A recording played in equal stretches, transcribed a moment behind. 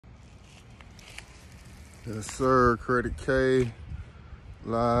Yes, sir. Credit K,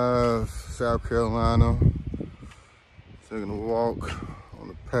 live, South Carolina. Taking a walk on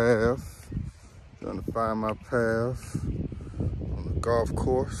the path, trying to find my path on the golf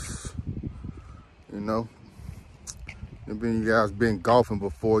course. You know, you guys been golfing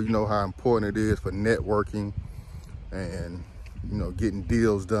before, you know how important it is for networking and, you know, getting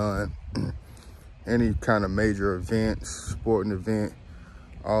deals done. Any kind of major events, sporting event,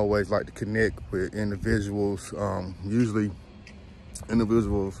 I always like to connect with individuals. Usually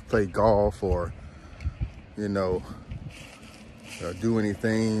individuals play golf or, you know, do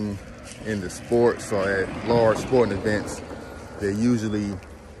anything in the sports or at large sporting events. They usually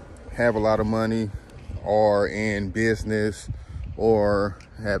have a lot of money or in business or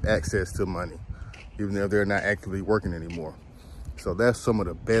have access to money, even though they're not actively working anymore. So that's some of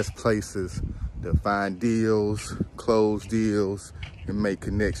the best places to find deals, close deals, and make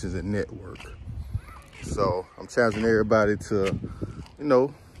connections and network. So I'm challenging everybody to, you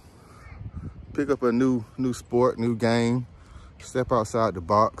know, pick up a new sport, new game, step outside the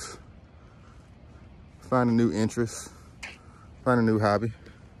box, find a new interest, find a new hobby,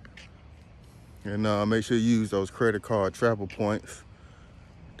 and make sure you use those credit card travel points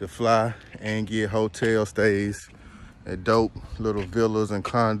to fly and get hotel stays at dope little villas and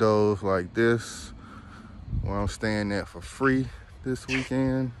condos like this, where I'm staying at for free this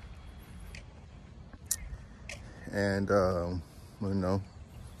weekend. And, you know,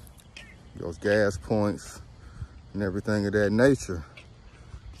 those gas points and everything of that nature.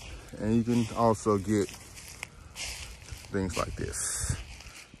 And you can also get things like this.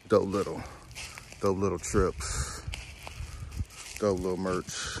 Dope little trips, dope little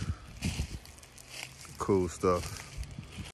merch, cool stuff.